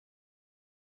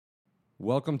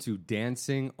Welcome to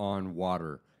Dancing on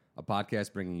Water, a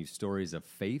podcast bringing you stories of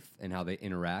faith and how they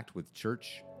interact with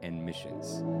church and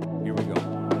missions. Here we go.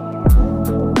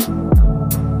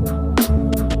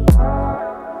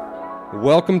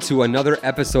 Welcome to another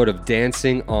episode of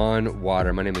Dancing on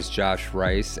Water. My name is Josh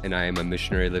Rice, and I am a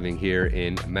missionary living here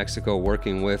in Mexico,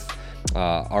 working with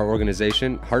our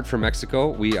organization, Heart for Mexico.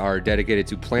 We are dedicated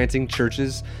to planting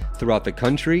churches throughout the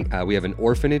country. We have an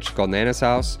orphanage called Nana's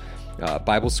House,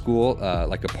 Bible school,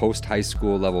 like a post-high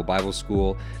school level Bible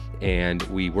school, and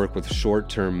we work with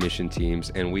short-term mission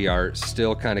teams, and we are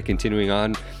still kind of continuing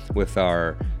on with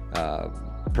our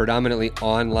predominantly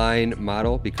online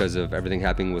model because of everything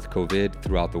happening with COVID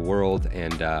throughout the world.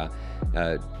 And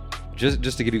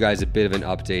just to give you guys a bit of an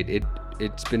update,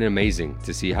 it's been amazing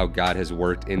to see how God has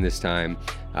worked in this time,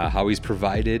 how He's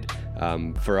provided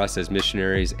for us as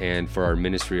missionaries and for our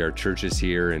ministry, our churches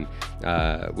here. And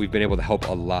we've been able to help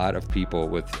a lot of people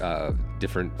with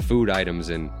different food items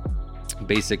and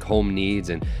basic home needs.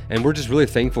 And we're just really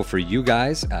thankful for you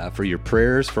guys, for your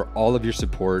prayers, for all of your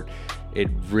support. It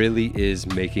really is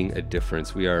making a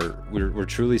difference. We're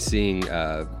truly seeing,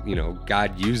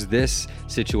 God use this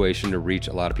situation to reach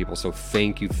a lot of people. So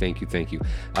thank you.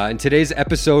 In today's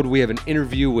episode, we have an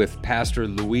interview with Pastor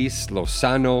Luis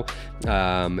Lozano.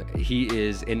 He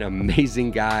is an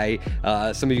amazing guy.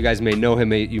 Some of you guys may know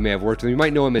him. You may have worked with him. You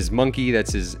might know him as Monkey.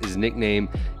 That's his nickname.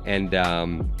 And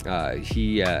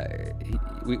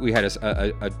we had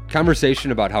a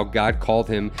conversation about how God called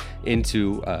him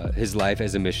into his life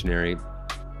as a missionary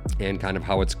and kind of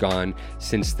how it's gone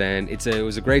since then. It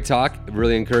was a great talk,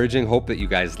 really encouraging. Hope that you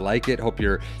guys like it. Hope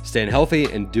you're staying healthy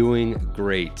and doing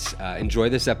great. Enjoy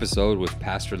this episode with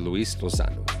Pastor Luis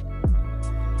Lozano.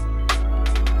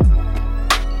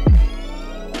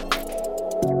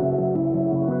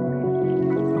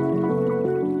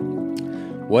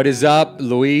 What is up,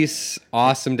 Luis?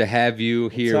 Awesome to have you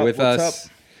here with us. What's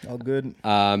up? All good.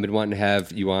 Been wanting to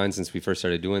have you on since we first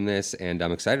started doing this, and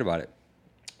I'm excited about it.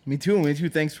 Me too.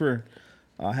 Thanks for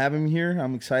having me here.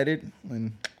 I'm excited,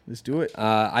 and let's do it.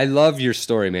 I love your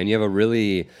story, man. You have a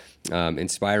really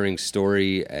inspiring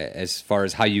story as far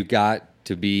as how you got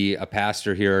to be a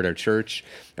pastor here at our church,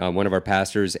 one of our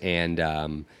pastors,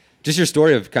 and just your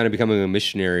story of kind of becoming a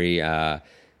missionary. I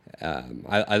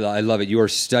love it. You are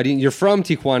studying. You're from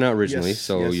Tijuana originally, yes,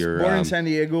 so yes. you're born in San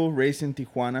Diego, raised in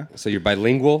Tijuana. So you're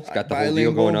bilingual. Got the whole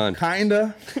deal going on.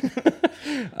 Kinda.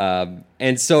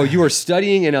 And so you were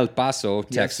studying in El Paso,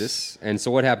 Texas. Yes. And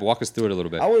so what happened? Walk us through it a little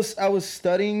bit. I was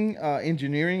studying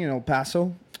engineering in El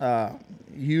Paso,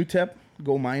 UTEP,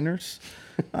 Go Miners.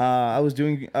 I was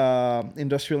doing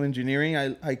industrial engineering.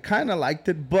 I kind of liked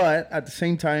it, but at the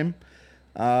same time,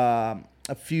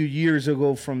 a few years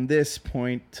ago from this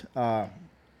point,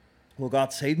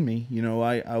 God saved me.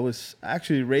 I was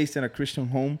actually raised in a Christian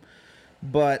home,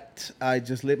 but I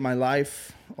just lived my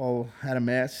life, all had a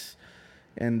mess.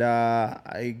 And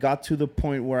I got to the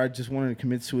point where I just wanted to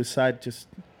commit suicide, just,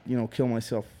 kill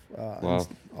myself. Wow.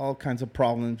 All kinds of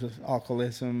problems with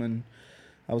alcoholism. And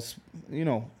I was,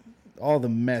 all the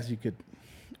mess you could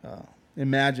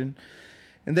imagine.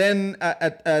 And then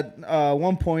at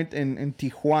one point in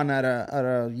Tijuana at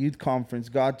a youth conference,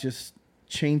 God just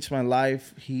changed my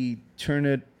life. He turned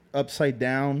it upside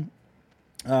down.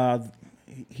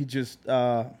 He just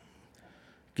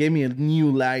gave me a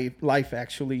new life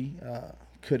actually.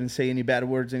 Couldn't say any bad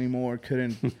words anymore.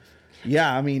 Couldn't.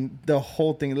 Yeah, I mean, the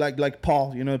whole thing, like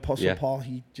Paul, Apostle Paul,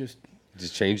 he just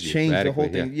changed you. Changed the whole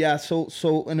thing. Yeah.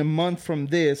 So in a month from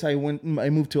this, I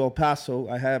moved to El Paso.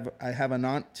 I have an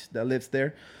aunt that lives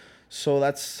there, so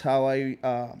that's how I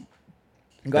got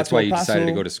that's to why El you Paso. Decided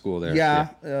to go to school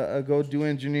there. I go do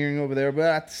engineering over there. But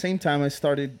at the same time, I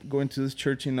started going to this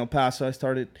church in El Paso. I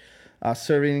started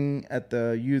serving at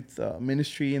the youth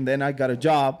ministry, and then I got a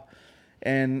job,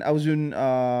 and I was doing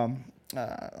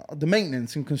the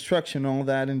maintenance and construction, all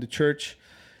that in the church.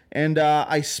 And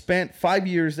I spent 5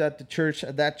 years at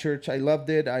that church. I loved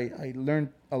it. I learned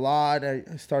a lot. I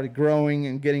started growing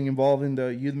and getting involved in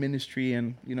the youth ministry,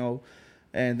 and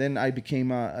and then I became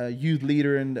a youth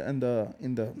leader in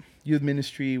the youth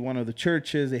ministry, one of the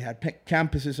churches. They had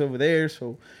campuses over there,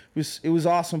 so it was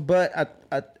awesome. But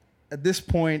at this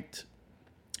point,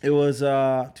 it was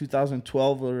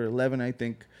 2012 or 11, I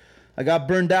think. I got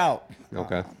burned out.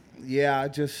 Okay. I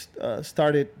just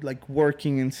started like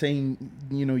working and saying,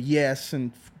 yes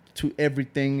and to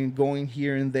everything and going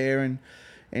here and there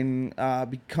and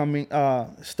becoming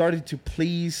started to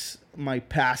please my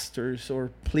pastors or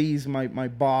please my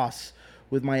boss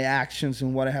with my actions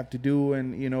and what I have to do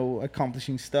and,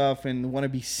 accomplishing stuff and want to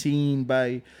be seen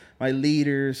by my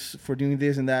leaders for doing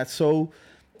this and that. So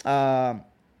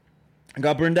I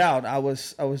got burned out. I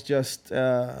was just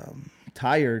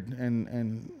tired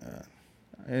and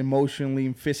emotionally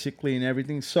and physically and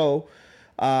everything. So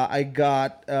I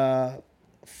got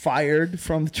fired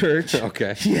from the church.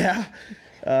 Okay. Yeah.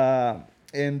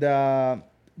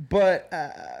 But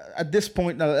at this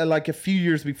point, like a few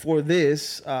years before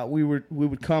this, we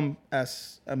would come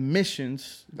as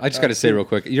missions. I just got to say real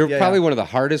quick, you're probably one of the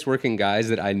hardest working guys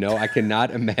that I know. I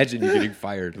cannot imagine you getting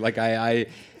fired. Like I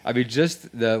mean,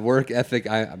 just the work ethic.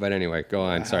 But anyway, go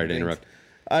on. Sorry to interrupt.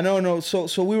 No.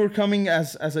 So we were coming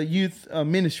as a youth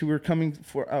ministry. We were coming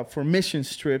for mission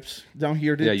trips down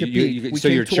here to Tepic. So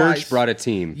your church brought a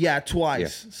team. Yeah,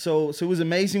 twice. Yeah. So it was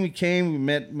amazing. We came. We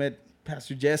met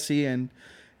Pastor Jesse and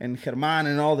Germán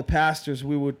and all the pastors.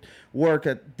 We would work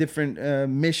at different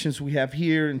missions we have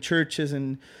here in churches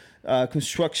and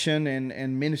construction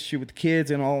and ministry with kids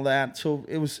and all that. So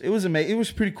it was amazing. It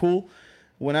was pretty cool.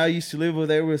 When I used to live over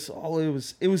there,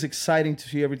 it was exciting to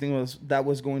see everything that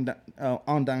was going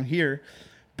on down here.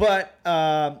 But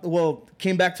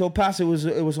came back to El Paso.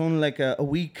 It was only like a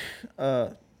week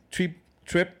trip.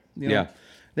 You know? Yeah.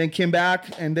 Then came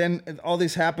back, and then all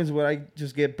this happens where I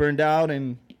just get burned out,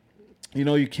 and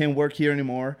you can't work here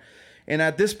anymore. And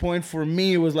at this point, for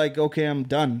me, it was like, okay, I'm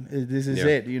done. This is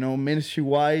it. Ministry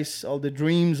wise, all the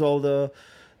dreams, all the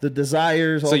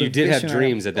desires. So you did have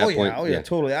dreams at that point. Oh yeah,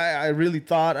 totally. I really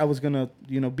thought I was gonna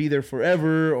be there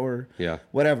forever or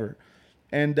whatever.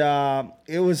 And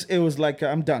it was like,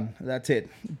 I'm done. That's it.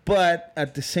 But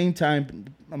at the same time,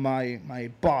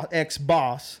 my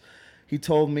ex-boss, he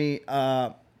told me,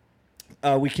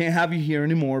 we can't have you here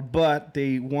anymore, but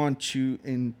they want you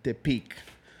in Tepic.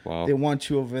 Wow. They want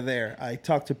you over there. I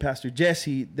talked to Pastor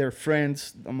Jesse. They're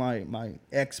friends. My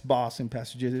ex-boss and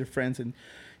Pastor Jesse, they're friends. And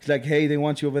he's like, hey, they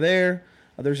want you over there.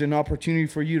 There's an opportunity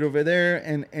for you over there.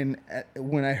 And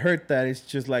when I heard that, it's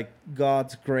just like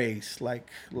God's grace, like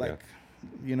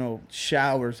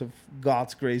showers of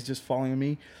God's grace just falling on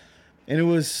me. And it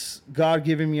was God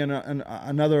giving me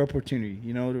another opportunity,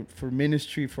 for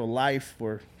ministry, for life,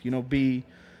 for, be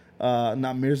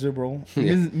not miserable.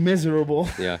 Miserable.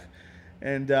 Yeah.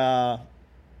 And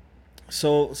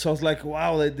so I was like,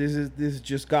 wow, this is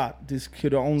just God. This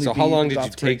could only. So be how long did you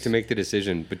God's take grace. To make the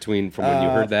decision from when you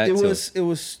heard that? It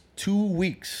was 2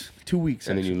 weeks. 2 weeks.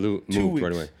 And actually. then you moved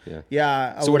right away. Yeah.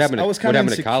 Yeah. What happened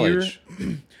to college?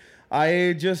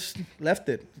 I just left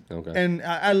it. Okay. And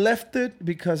I left it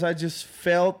because I just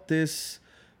felt this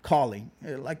calling,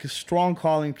 like a strong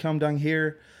calling, come down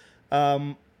here.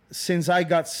 Since I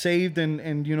got saved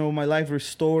and my life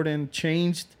restored and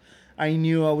changed, I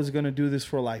knew I was going to do this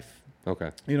for life.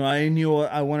 Okay. I knew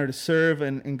I wanted to serve,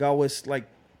 and God was like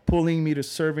pulling me to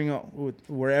serving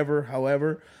wherever,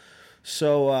 however.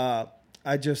 So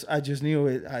I just knew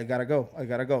it. I gotta go.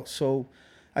 So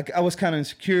I was kind of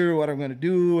insecure what I'm gonna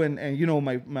do, and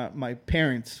my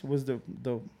parents was the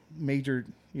major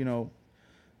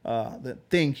the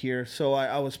thing here. So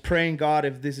I was praying, God,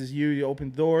 if this is you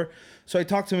open the door. So I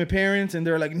talked to my parents, and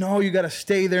they're like, no, you got to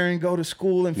stay there and go to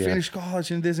school and finish college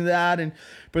and this and that.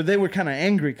 But they were kind of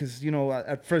angry because,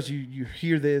 at first you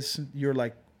hear this, you're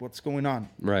like, what's going on?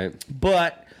 Right.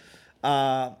 But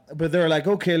they're like,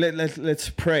 okay, let's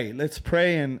pray. Let's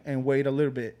pray and wait a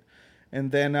little bit.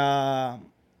 And then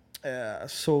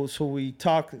so we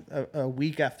talked a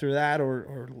week after that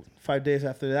or 5 days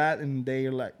after that, and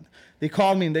they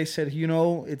called me and they said,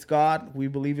 it's God. We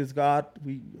believe it's God.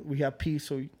 We have peace,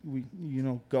 so we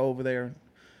go over there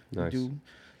and do.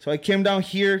 So I came down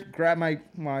here, grabbed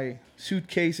my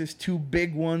suitcases, 2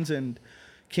 big ones, and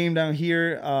came down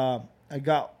here. I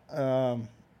got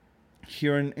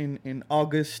here in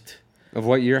August. Of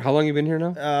what year? How long you been here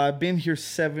now? I've been here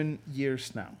 7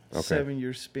 years now. Okay. 7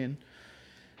 years been.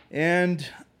 And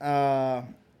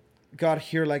got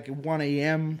here like at 1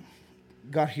 a.m.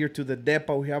 Got here to the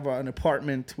DEPA. We have an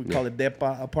apartment. We call it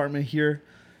DEPA apartment here.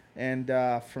 And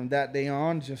from that day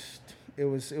on, it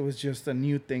was just a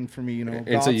new thing for me, And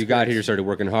God's so you got here, you started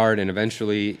working hard, and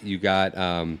eventually you got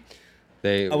I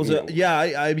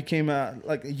became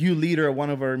a youth leader at one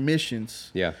of our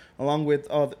missions. Yeah. Along with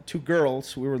 2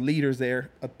 girls, we were leaders there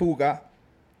at Puga,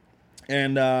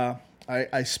 and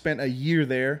I spent a year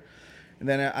there. And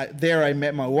then I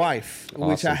met my wife, awesome.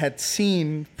 Which I had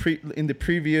seen in the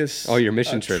previous your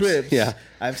mission trips. Yeah,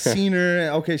 I've seen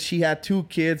her. Okay, she had 2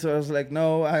 kids. So I was like,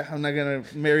 no, I'm not gonna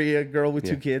marry a girl with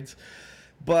 2 kids.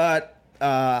 But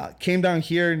came down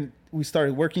here and we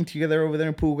started working together over there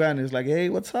in Puga, and it was like, hey,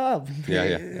 what's up?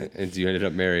 Yeah. And you ended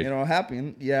up married.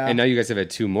 Happy. Yeah. And now you guys have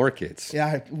had 2 more kids.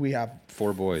 Yeah, we have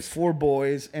 4 boys. 4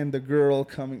 boys, and the girl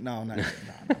coming. No.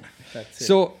 That's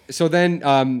it. So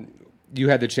then. You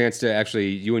had the chance to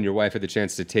you and your wife had the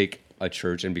chance to take a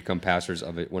church and become pastors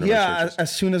of one of our Yeah, churches?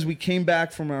 as soon as we came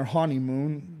back from our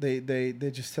honeymoon, they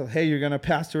just tell, hey, you're gonna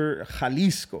pastor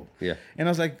Jalisco. Yeah. And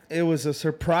I was like, it was a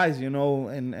surprise,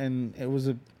 and it was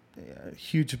a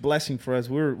huge blessing for us.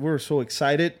 We were so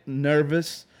excited,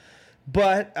 nervous,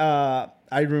 but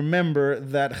I remember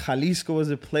that Jalisco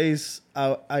was a place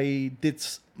I did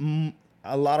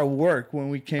a lot of work when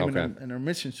we came in our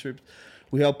mission trips.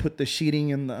 We helped put the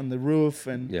sheeting on the roof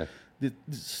and did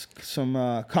some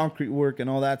concrete work and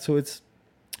all that. So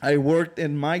I worked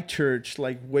in my church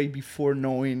like way before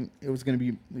knowing it was going to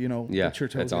be, the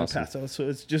church I was going to pastor. So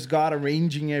it's just God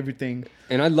arranging everything.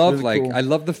 And I love cool. I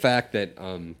love the fact that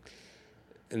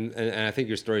and I think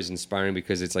your story is inspiring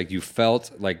because it's like you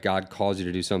felt like God called you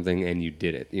to do something and you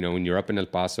did it. When you're up in El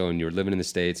Paso and you're living in the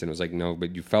States and it was like, no,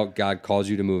 but you felt God called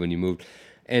you to move and you moved.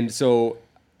 And so,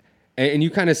 and you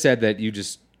kind of said that you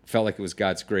just felt like it was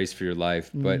God's grace for your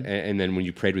life. But, and then when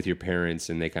you prayed with your parents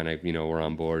and they kind of, were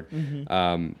on board,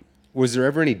 was there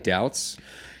ever any doubts?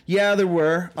 Yeah, there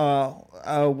were.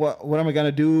 What am I going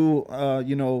to do,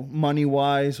 money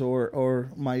wise or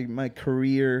my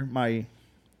career, my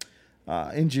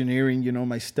engineering,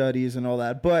 my studies and all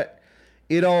that. But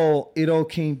it all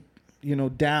came,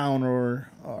 down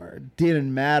or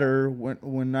didn't matter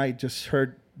when I just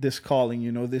heard this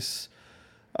calling, this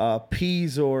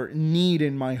peace or need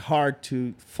in my heart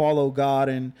to follow God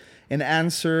and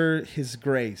answer His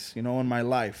grace, in my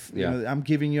life. Yeah. I'm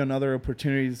giving you another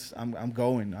opportunity. I'm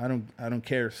going. I don't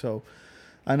care. So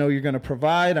I know you're going to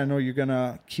provide. I know you're going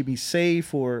to keep me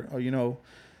safe or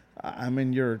I'm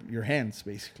in your hands,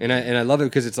 basically. And I love it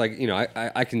because it's like,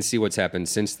 I can see what's happened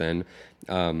since then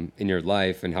in your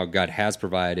life and how God has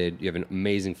provided. You have an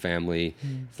amazing family,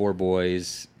 4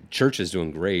 boys. Church is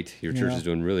doing great. Your church is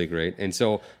doing really great. And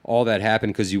so all that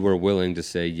happened because you were willing to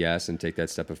say yes and take that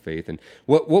step of faith. And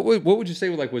what would you say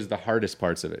was the hardest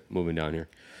parts of it moving down here?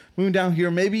 Moving down here,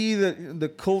 maybe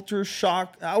the culture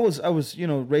shock. I was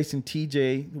raised in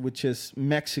TJ, which is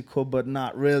Mexico, but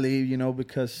not really,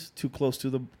 because too close to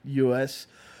the U.S.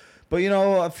 But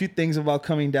a few things about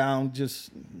coming down,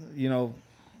 just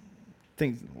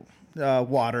things,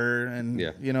 water, and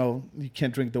you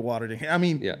can't drink the water. I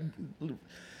mean,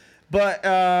 but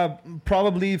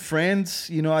probably friends.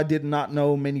 I did not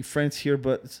know many friends here,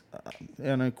 but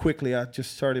quickly I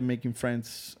just started making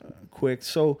friends quick.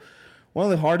 So. One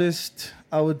of the hardest,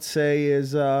 I would say,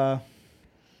 is, I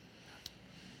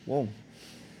don't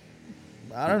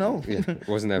know. Yeah, it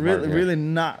wasn't that really, hard. Yeah. Really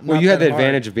not. Well, you had the hard.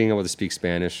 advantage of being able to speak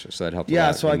Spanish, so that helped a lot.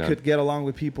 Yeah, so I could get along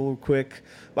with people quick.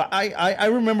 But I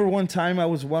remember one time I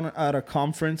was at a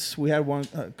conference. We had one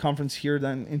conference here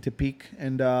then in Tepic,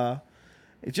 and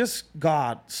it just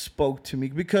God spoke to me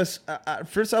because at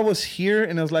first I was here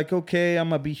and I was like, okay, I'm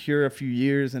gonna be here a few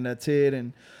years and that's it.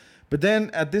 But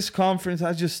then at this conference,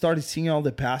 I just started seeing all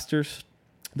the pastors.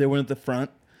 They were at the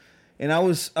front, and I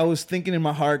was thinking in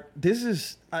my heart,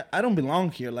 I don't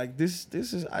belong here. Like this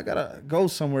is I gotta go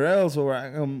somewhere else, or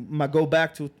I might go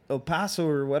back to El Paso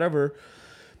or whatever.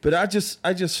 But I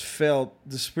just felt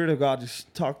the Spirit of God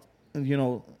just talk,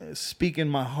 speak in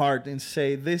my heart and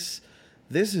say, this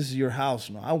is your house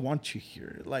now. I want you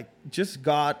here. Like just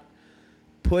God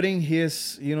putting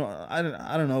His, I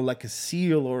don't know, like a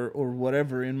seal or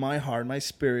whatever in my heart, my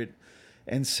spirit,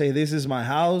 and say, this is my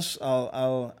house.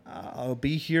 I'll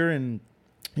be here and,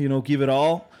 give it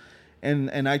all.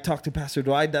 And I talked to Pastor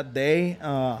Dwight that day.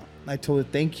 I told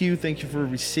her, thank you for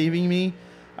receiving me.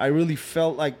 I really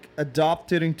felt like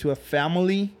adopted into a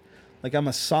family, like I'm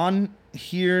a son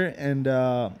here and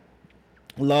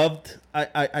loved.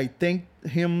 I thank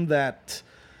Him that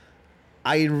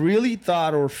I really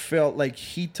thought or felt like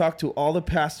He talked to all the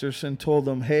pastors and told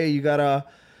them, hey, you got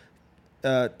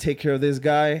to take care of this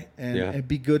guy and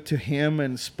be good to him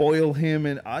and spoil him.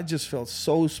 And I just felt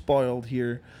so spoiled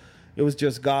here. It was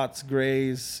just God's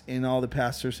grace in all the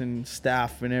pastors and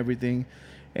staff and everything.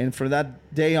 And from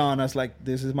that day on, I was like,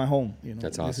 this is my home.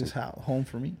 That's awesome. This is home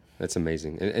for me. That's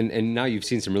amazing. And now you've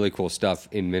seen some really cool stuff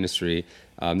in ministry.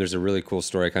 There's a really cool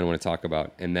story I kind of want to talk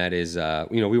about. And that is,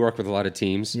 we work with a lot of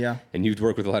teams. Yeah. And you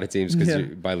work with a lot of teams because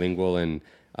you're bilingual and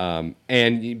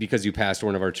because you pastor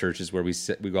one of our churches where we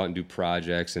go out and do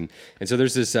projects. And so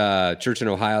there's this church in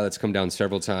Ohio that's come down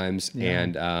several times. Yeah.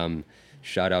 And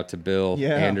shout out to Bill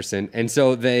Anderson. And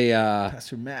so they...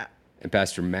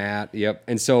 Pastor Matt. Yep.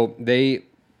 And so they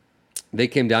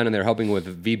came down and they're helping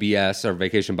with VBS, our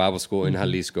Vacation Bible School in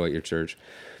Jalisco at your church.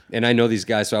 And I know these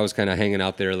guys, so I was kind of hanging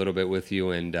out there a little bit with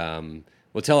you. And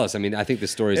well, tell us. I mean, I think the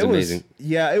story is amazing.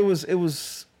 It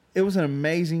was an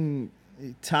amazing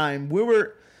time.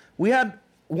 We had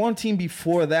one team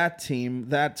before that team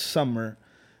that summer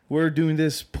we're doing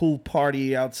this pool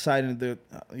party outside in the,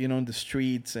 in the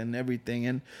streets and everything.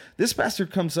 And this pastor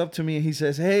comes up to me and he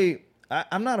says, "Hey,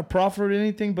 I'm not a prophet or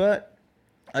anything, but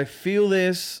I feel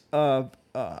this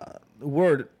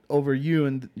word over you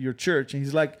and your church." And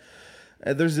he's like,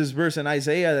 there's this verse in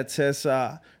Isaiah that says,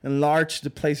 "Enlarge the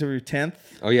place of your tent."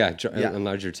 Oh yeah,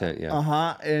 enlarge your tent.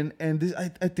 Yeah. And this, I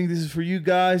think this is for you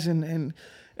guys. And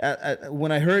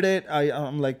when I heard it,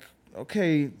 I'm like,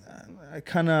 okay, I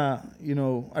kind of,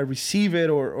 I receive it,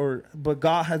 but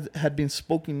God had been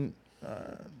spoken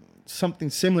something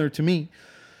similar to me.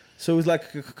 So it was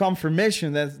like a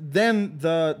confirmation that then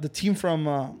the team from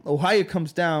Ohio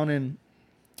comes down and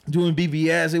doing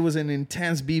BVS. It was an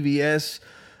intense BVS.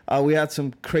 We had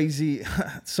some crazy,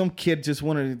 some kid just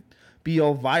wanted to be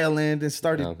all violent and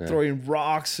started throwing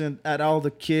rocks at all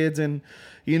the kids. And,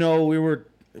 we were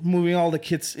moving all the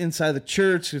kids inside the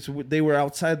church because they were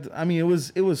outside. I mean,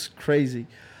 it was crazy.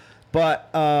 But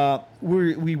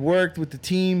we worked with the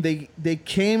team. They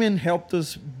came and helped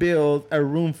us build a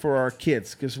room for our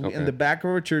kids because in the back of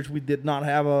our church we did not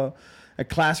have a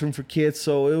classroom for kids.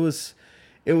 So it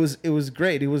was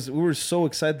great. We were so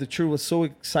excited. The church was so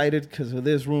excited because of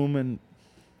this room,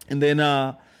 and then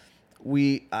I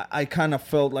kind of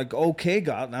felt like, okay,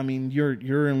 God, I mean,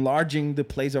 you're enlarging the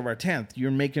place of our tent.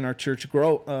 You're making our church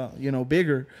grow,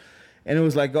 bigger. And it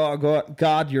was like, oh,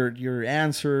 God, your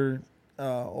answer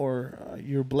or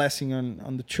your blessing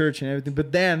on the church and everything.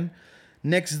 But then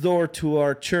next door to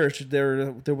our church,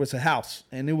 there was a house,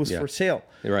 and it was for sale.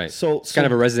 Right. So it's kind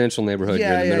of a residential neighborhood.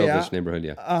 You're in the middle of this neighborhood.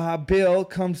 Yeah. Bill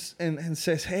comes and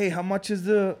says, "Hey, how much is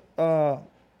the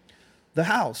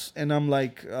house?" And I'm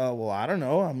like, "Well, I don't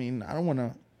know. I mean, I don't want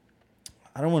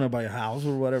to buy a house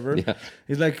or whatever." Yeah.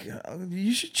 He's like,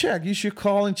 "You should check. You should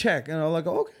call and check." And I'm like,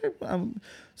 "Okay."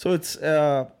 So it's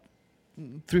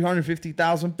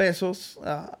 350,000 pesos.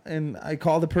 And I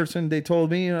called the person. They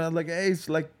told me, like, "Hey, it's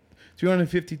like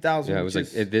 250,000." Yeah, it was like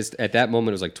at that moment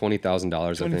it was like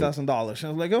 $20,000. $20,000. And I was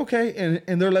like, okay,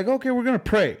 and they're like, okay, we're gonna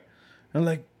pray. And I'm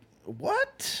like,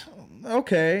 what?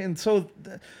 Okay, and so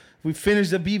we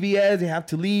finished the BVS. They have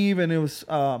to leave, and it was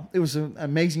an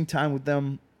amazing time with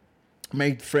them.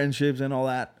 Made friendships and all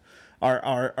that.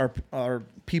 Our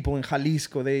people in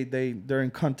Jalisco, they're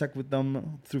in contact with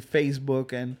them through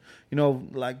Facebook, and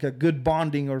like a good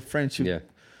bonding or friendship. Yeah.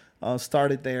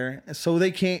 Started there. So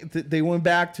they went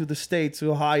back to the States,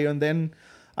 to Ohio, and then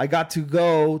I got to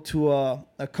go to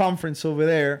a conference over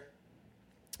there,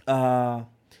 and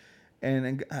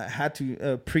I had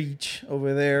to preach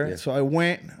over there. Yeah. So I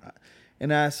went,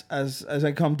 and as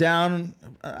I come down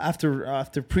after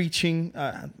preaching,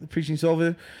 preaching's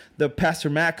over, the Pastor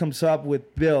Matt comes up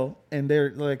with Bill, and they're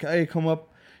like, "Hey, come up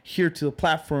here to the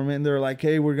platform," and they're like,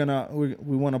 "Hey, we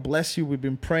want to bless you. We've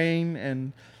been praying,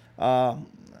 and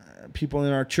people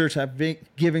in our church have been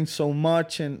giving so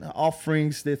much and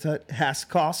offerings that has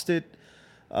costed.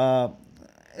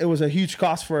 It was a huge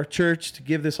cost for our church to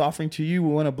give this offering to you.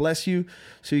 We want to bless you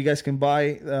so you guys can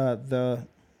buy the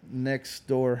next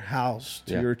door house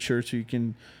to your church so you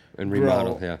can and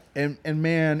remodel." Yeah. And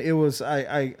man, it was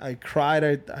I cried.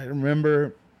 I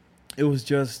remember it was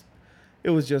just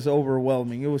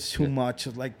overwhelming. It was too much.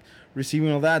 Like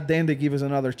receiving all that, then they give us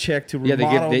another check to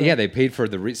remodel. They paid for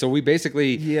so we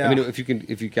basically. Yeah. I mean,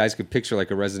 if you guys could picture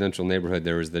like a residential neighborhood,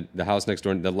 there was the house next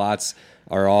door, and the lots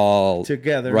are all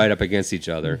together, right up against each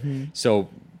other. Mm-hmm. So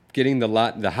getting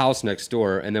the house next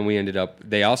door, and then we ended up.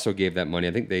 They also gave that money.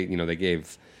 I think they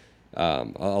gave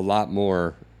a lot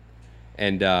more,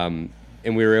 and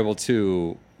we were able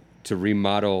to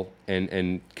remodel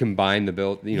and combine the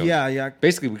build.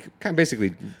 Basically, we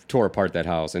basically tore apart that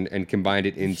house and combined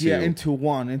it into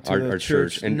our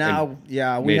church. And now, we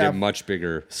have it much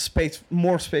bigger space,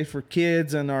 more space for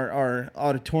kids, and our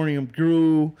auditorium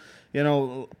grew.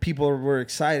 People were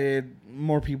excited.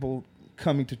 More people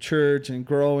coming to church and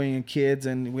growing, and kids,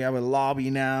 and we have a lobby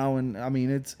now. And I mean,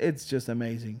 it's just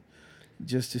amazing,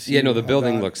 just to see. Yeah, no, the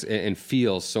building looks and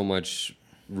feels so much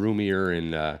roomier,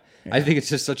 and I think it's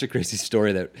just such a crazy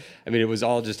story that, I mean, it was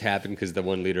all just happened because the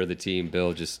one leader of the team,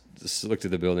 Bill, just looked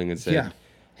at the building and said,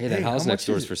 "Hey, that house next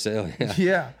door is for sale."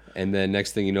 Yeah. And then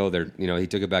next thing you know, he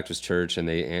took it back to his church, and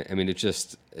it's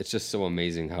just so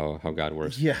amazing how God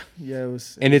works. Yeah, it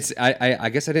was. And I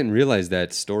guess I didn't realize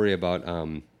that story about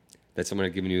that someone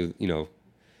had given you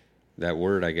that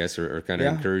word, I guess, or kind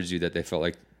of encouraged you, that they felt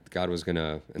like God was going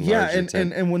to enlarge your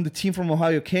tent. And when the team from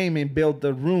Ohio came and built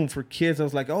the room for kids, I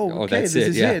was like, okay, this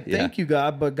is it. Thank you,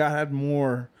 God. But God had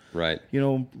more, right?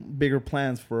 Bigger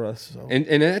plans for us. So.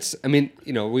 And that's, I mean,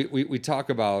 we talk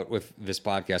about, with this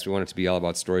podcast, we want it to be all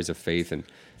about stories of faith and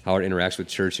how it interacts with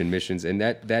church and missions. And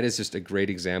that is just a great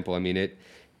example. I mean,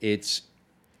 it's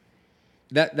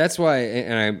that's why,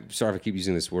 and I'm sorry if I keep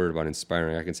using this word about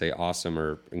inspiring. I can say awesome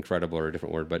or incredible or a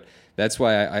different word, but that's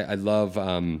why I love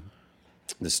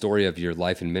the story of your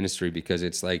life and ministry, because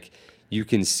it's like you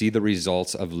can see the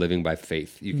results of living by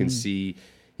faith. You can see,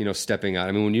 stepping out.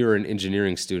 I mean, when you were an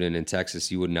engineering student in Texas,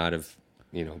 you would not have,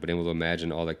 been able to imagine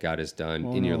all that God has done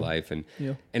in your life. And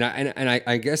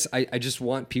I guess I just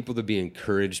want people to be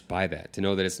encouraged by that, to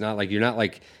know that it's not like you're not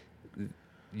like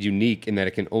unique in that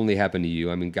it can only happen to you.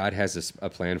 I mean, God has a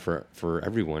plan for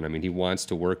everyone. I mean, He wants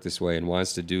to work this way and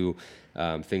wants to do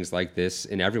things like this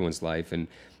in everyone's life. And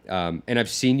I've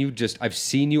seen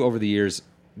you over the years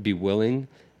be willing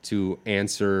to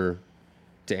answer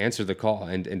the call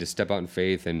and to step out in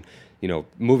faith, and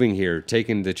moving here,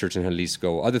 taking the church in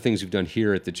Jalisco, other things you've done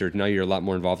here at the church. Now you're a lot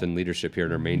more involved in leadership here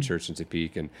at our main church in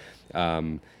Tepic.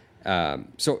 And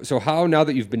so how, now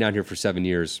that you've been down here for 7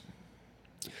 years,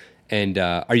 and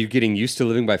are you getting used to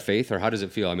living by faith, or how does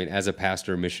it feel? I mean, as a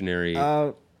pastor, missionary.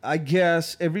 I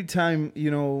guess every time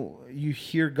you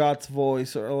hear God's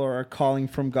voice or a calling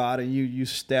from God, and you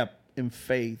step in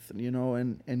faith,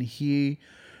 and He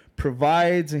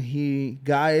provides and He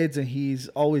guides and He's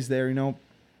always there,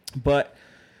 But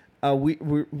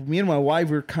me and my wife,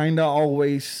 we're kind of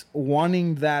always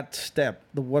wanting that step.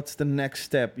 What's the next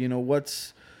step?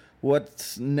 What's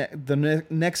the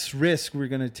next risk we're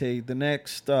gonna take? The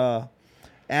next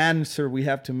answer we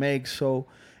have to make. So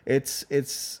it's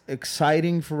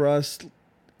exciting for us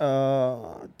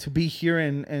to be here,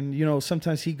 and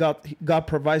sometimes God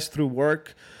provides through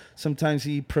work. Sometimes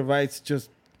He provides, just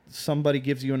somebody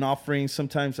gives you an offering.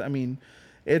 Sometimes, I mean,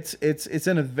 it's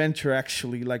an adventure,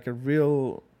 actually, like a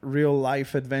real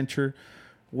life adventure,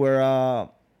 where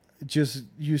just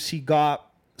you see God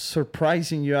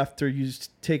surprising you after you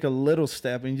take a little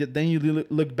step, and then you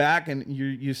look back and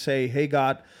you say, "Hey,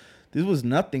 God, this was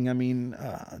nothing. I mean,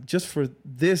 just for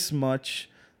this much,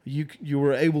 you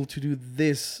were able to do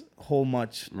this whole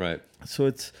much." Right. So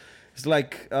it's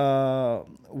like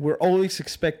we're always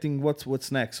expecting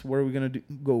what's next. Where are we gonna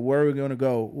go? Where are we gonna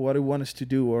go? What do you want us to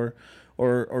do?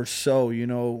 Or so,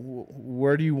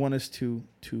 where do you want us to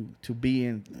be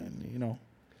in?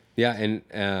 Yeah, and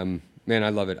man, I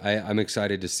love it. I'm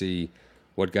excited to see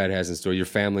what God has in store. Your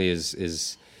family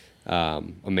is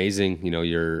amazing.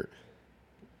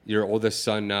 Your oldest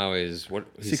son now is what?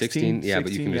 He's 16. Yeah, 16,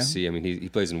 but you can just see. I mean, he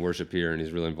plays in worship here, and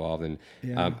he's really involved. And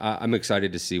I'm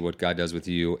excited to see what God does with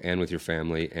you and with your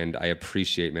family. And I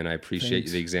appreciate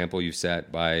the example you've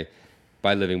set by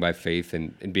living by faith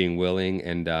and being willing.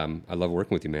 And I love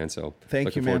working with you, man. So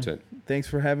looking forward to it. Thanks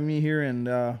for having me here, and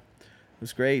it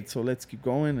was great. So let's keep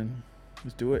going and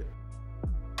let's do it.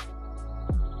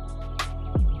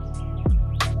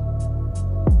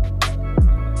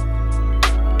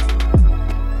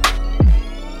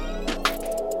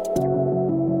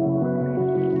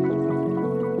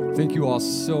 Thank you all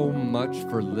so much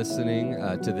for listening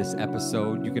to this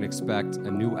episode. You can expect a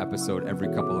new episode every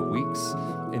couple of weeks.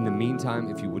 In the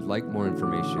meantime, if you would like more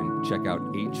information, check out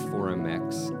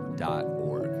h4mx.org.